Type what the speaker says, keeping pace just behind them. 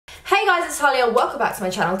Hey guys, it's Talia, welcome back to my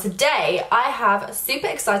channel. Today I have a super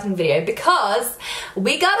exciting video because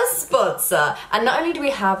we got a sponsor. And not only do we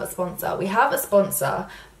have a sponsor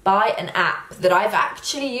by an app that I've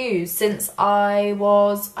actually used since I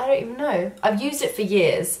don't even know. I've used it for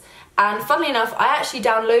years. And funnily enough, I actually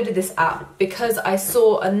downloaded this app because I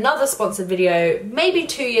saw another sponsored video maybe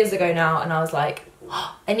 2 years ago now, and I was like,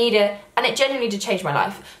 oh, I need it, and it genuinely did change my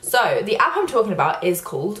life. So the app I'm talking about is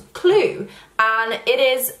called Clue, and it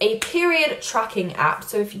is a period tracking app.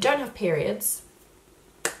 So if you don't have periods,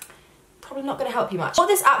 probably not going to help you much. What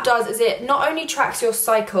this app does is it not only tracks your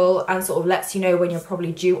cycle and sort of lets you know when you're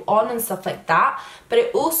probably due on and stuff like that, but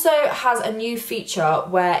it also has a new feature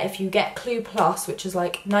where if you get Clue Plus, which is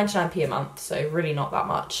like 99p a month, so really not that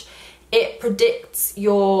much, it predicts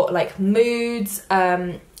your like moods,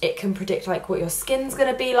 it can predict like what your skin's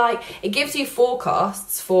gonna be like. It gives you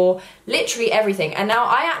forecasts for literally everything. And now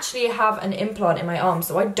I actually have an implant in my arm,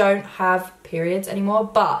 so I don't have periods anymore,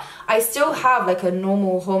 but I still have like a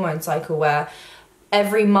normal hormone cycle where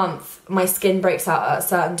every month my skin breaks out at a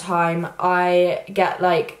certain time. I get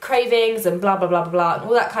like cravings and blah, blah, blah, blah, blah, and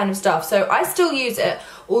all that kind of stuff. So I still use it,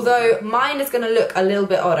 although mine is gonna look a little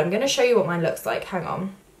bit odd. I'm gonna show you what mine looks like, hang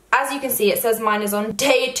on. As you can see, it says mine is on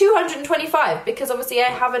day 225 because obviously I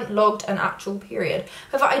haven't logged an actual period.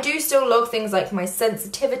 However, I do still log things like my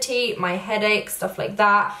sensitivity, my headache, stuff like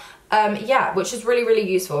that. Yeah, which is really, really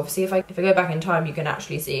useful. Obviously, if I go back in time, you can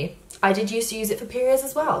actually see I did used to use it for periods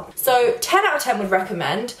as well. So 10 out of 10 would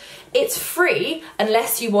recommend. It's free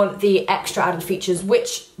unless you want the extra added features,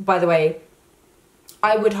 which, by the way,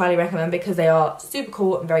 I would highly recommend because they are super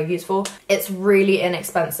cool and very useful. It's really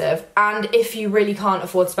inexpensive, and if you really can't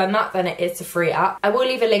afford to spend that, then it's a free app. I will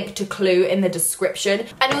leave a link to Clue in the description.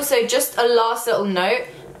 And also, just a last little note,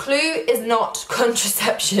 Clue is not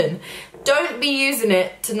contraception. Don't be using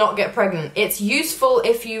it to not get pregnant. It's useful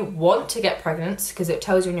if you want to get pregnant because it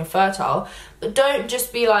tells you when you're fertile, but don't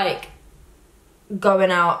just be like going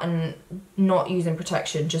out and not using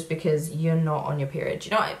protection just because you're not on your period. You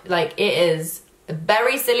know what? Like, it is a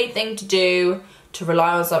very silly thing to do, to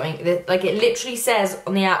rely on something that, like, it literally says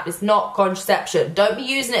on the app, it's not contraception. Don't be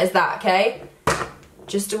using it as that, okay?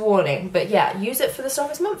 Just a warning. But yeah, use it for the stuff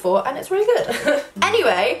it's meant for, and it's really good.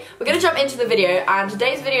 Anyway, we're gonna jump into the video, and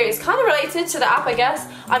today's video is kind of related to the app, I guess.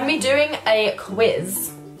 I'm gonna be doing a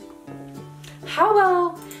quiz. How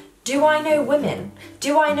well do I know women?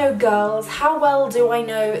 Do I know girls? How well do I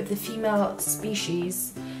know the female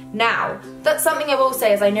species? Now, that's something I will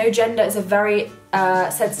say is I know gender is a very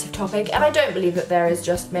sensitive topic, and I don't believe that there is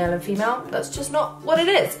just male and female. That's just not what it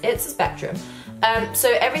is. It's a spectrum.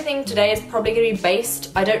 So everything today is probably going to be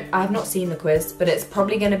based, I have not seen the quiz, but it's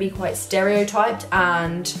probably going to be quite stereotyped,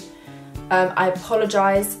 and I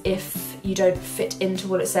apologise if you don't fit into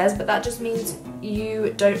what it says, but that just means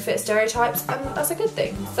you don't fit stereotypes, and that's a good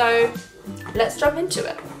thing. So let's jump into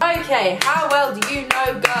it. Okay, how well do you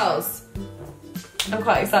know girls? I'm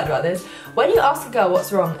quite excited about this. When you ask a girl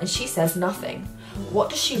what's wrong and she says nothing,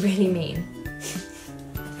 what does she really mean?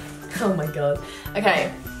 Oh my god.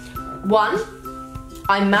 Okay. 1,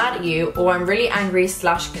 I'm mad at you, or I'm really angry / it's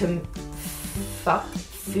a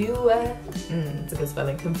good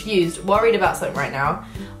spelling, confused, worried about something right now,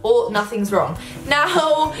 or nothing's wrong.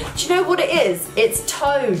 Now, do you know what it is? It's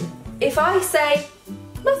tone. If I say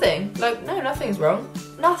nothing, like, no, nothing's wrong,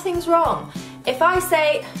 nothing's wrong. If I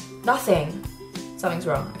say nothing, something's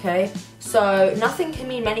wrong, okay? So nothing can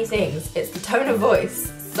mean many things. It's the tone of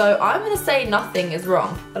voice. So I'm gonna say nothing is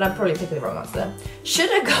wrong, but I'm probably picking the wrong answer there.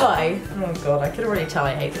 Should a guy, oh god, I can already tell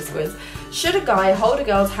I hate this quiz. Should a guy hold a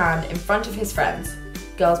girl's hand in front of his friends?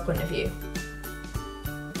 Girl's point of view.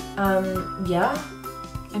 Yeah.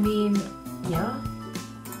 I mean, yeah.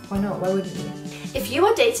 Why not? Why wouldn't you? If you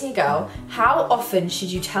are dating a girl, how often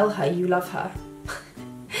should you tell her you love her?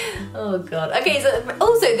 Oh god. Okay, so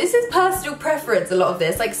also this is personal preference, a lot of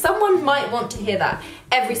this. Like, someone might want to hear that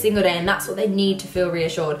every single day, and that's what they need to feel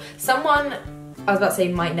reassured. Someone, I was about to say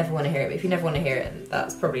might never want to hear it, but if you never want to hear it,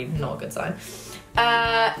 that's probably not a good sign.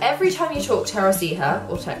 Every time you talk to her or see her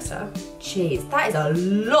or text her, jeez, that is a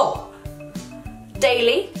lot.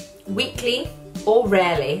 Daily, weekly, or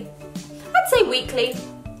rarely? I'd say weekly.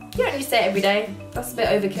 You don't need to say it every day. That's a bit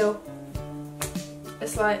overkill.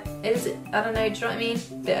 It's like, I don't know, do you know what I mean?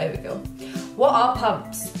 Bit overkill. What are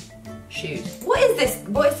pumps? Shoes. What is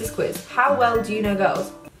this quiz? How well do you know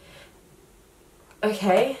girls?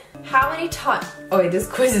 Okay. How many times, oh wait, this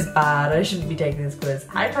quiz is bad, I shouldn't be taking this quiz.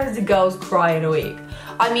 How many times do girls cry in a week?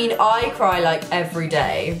 I mean, I cry like every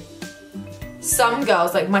day. Some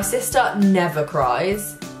girls, like my sister, never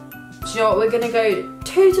cries. Do you know what, we're gonna go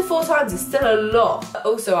 2 to 4 times, it's still a lot.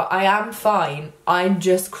 Also, I am fine, I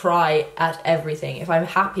just cry at everything. If I'm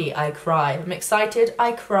happy, I cry. If I'm excited,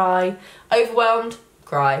 I cry. Overwhelmed,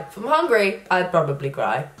 cry. If I'm hungry, I'd probably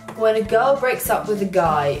cry. When a girl breaks up with a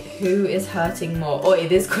guy, who is hurting more? Oi,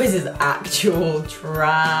 this quiz is actual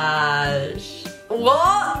trash.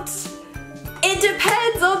 What? It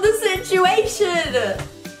depends on the situation.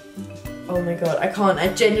 Oh my god, I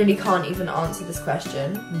genuinely can't even answer this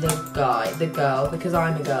question. The guy, the girl, because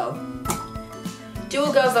I'm a girl. Do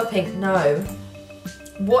all girls love pink? No.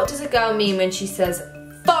 What does a girl mean when she says,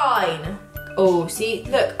 fine? Oh, see,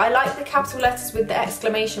 look, I like the capital letters with the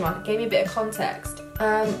exclamation mark. It gave me a bit of context.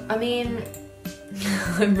 I mean,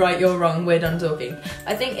 I'm right, you're wrong, we're done talking.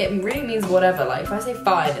 I think it really means whatever. Like, if I say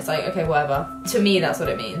fine, it's like, okay, whatever. To me, that's what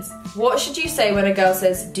it means. What should you say when a girl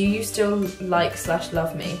says, do you still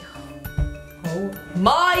like/love me? Oh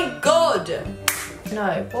my god!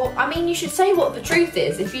 No. Well, I mean, you should say what the truth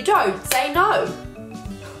is. If you don't, say no.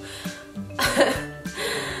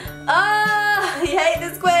 I hate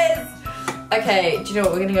this quiz. Okay, do you know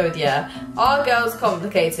what? We're gonna go with yeah. Are girls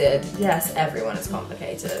complicated? Yes, everyone is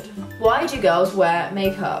complicated. Why do girls wear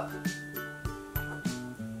makeup?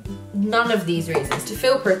 None of these reasons. To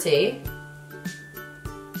feel pretty.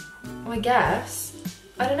 I guess.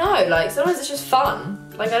 I don't know, like sometimes it's just fun.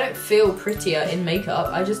 Like I don't feel prettier in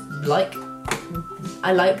makeup. I just like,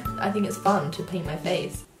 I think it's fun to paint my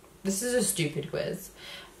face. This is a stupid quiz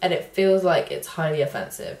and it feels like it's highly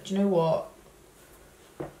offensive. Do you know what?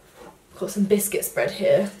 I've got some biscuit spread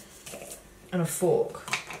here and a fork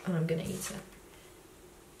and I'm gonna eat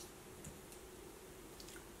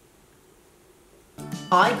it.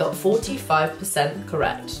 I got 45%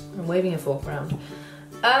 correct. I'm waving a fork around.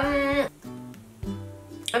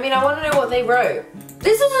 I mean, I want to know what they wrote.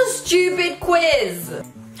 This is a stupid quiz.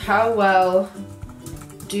 How well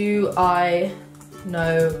do I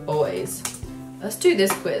know boys? Let's do this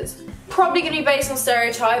quiz. Probably going to be based on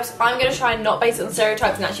stereotypes. I'm going to try and not base it on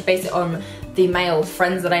stereotypes and actually base it on the male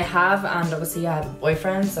friends that I have. And obviously I have a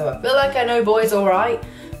boyfriend, so I feel like I know boys all right.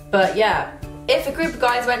 But yeah, if a group of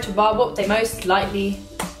guys went to a bar, what are they most likely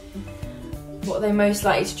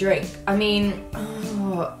to drink? I mean,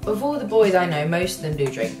 of all the boys I know, most of them do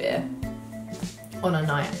drink beer on a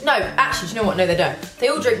night. No, actually, do you know what? No, they don't. They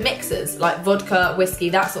all drink mixers, like vodka, whiskey,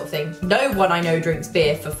 that sort of thing. No one I know drinks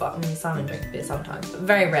beer for fun. I mean, Simon drinks beer sometimes, but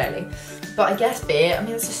very rarely. But I guess beer, I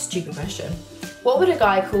mean, that's a stupid question. What would a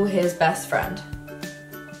guy call his best friend?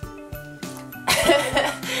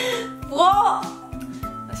 What?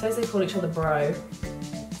 I suppose they call each other bro.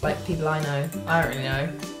 Like people I know. I don't really know.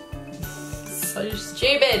 So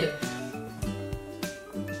stupid.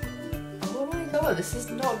 Oh, this is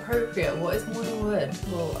not appropriate. What is morning wood?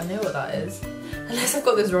 Well, I know what that is. Unless I've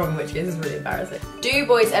got this wrong, in which case it's really embarrassing. Do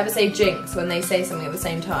boys ever say jinx when they say something at the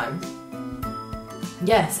same time?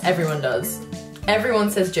 Yes, everyone does. Everyone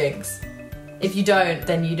says jinx. If you don't,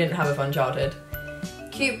 then you didn't have a fun childhood.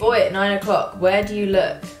 Cute boy at 9 o'clock, where do you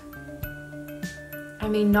look? I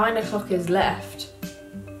mean, 9 o'clock is left.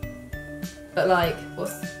 But like,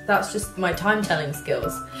 that's just my time telling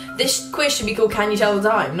skills. This quiz should be called Can You Tell the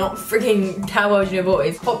Time, not freaking How Well Do You Know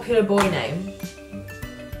Boys. Popular boy name.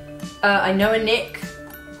 I know a Nick.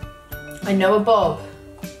 I know a Bob.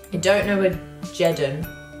 I don't know a Jedden.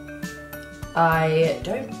 I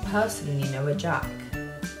don't personally know a Jack.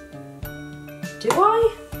 Do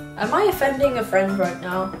I? Am I offending a friend right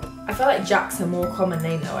now? I feel like Jack's a more common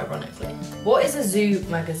name though, ironically. What is a zoo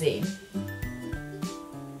magazine?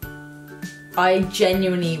 I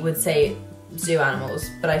genuinely would say zoo animals,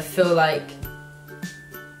 but I feel like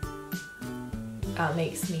that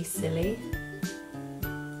makes me silly.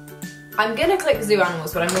 I'm gonna click zoo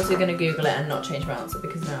animals, but I'm also gonna Google it and not change my answer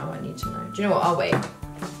because now I need to know. Do you know what? I'll wait.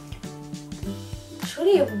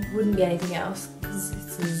 Surely it wouldn't be anything else because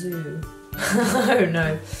it's a zoo. Oh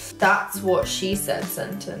no. That's what she said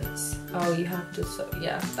sentence. Oh, you have to, so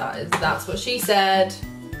yeah, that's what she said.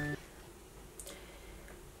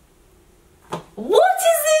 What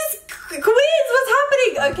is this quiz? What's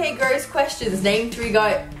happening? Okay, gross questions. Name 3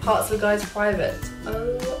 parts of a guy's private.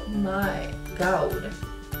 Oh my god.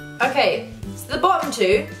 Okay, so the bottom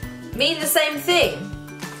 2 mean the same thing.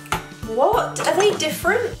 What? Are they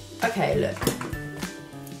different? Okay, look.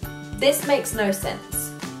 This makes no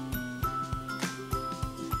sense.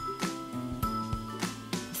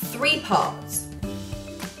 3 parts.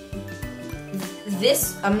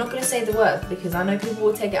 This, I'm not going to say the word because I know people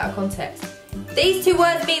will take it out of context. These 2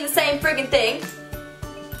 words mean the same friggin' thing.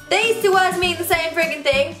 These 2 words mean the same friggin'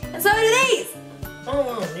 thing. And so do these.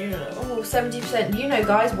 Oh, you know, 70%. You know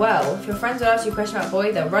guys well. If your friends would ask you a question about a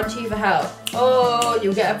boy, they'll run to you for help. Oh,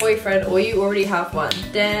 you'll get a boyfriend or you already have one.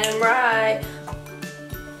 Damn right.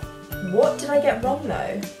 What did I get wrong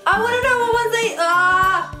though? I want to know what was it.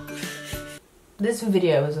 Ah! This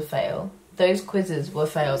video was a fail. Those quizzes were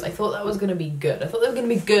fails. I thought that was gonna be good. I thought they were gonna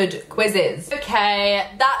be good quizzes. Okay,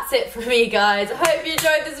 that's it for me, guys. I hope you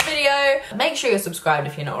enjoyed this video. Make sure you're subscribed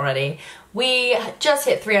if you're not already. We just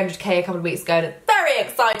hit 300k a couple of weeks ago and it's very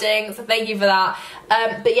exciting, so thank you for that.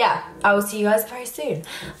 But yeah, I will see you guys very soon.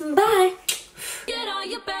 Bye. Get all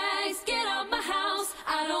your bags, get out my house.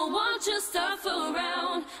 I don't want your stuff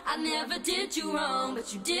around. I never did you wrong,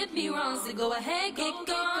 but you did me wrong, so go ahead, get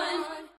gone.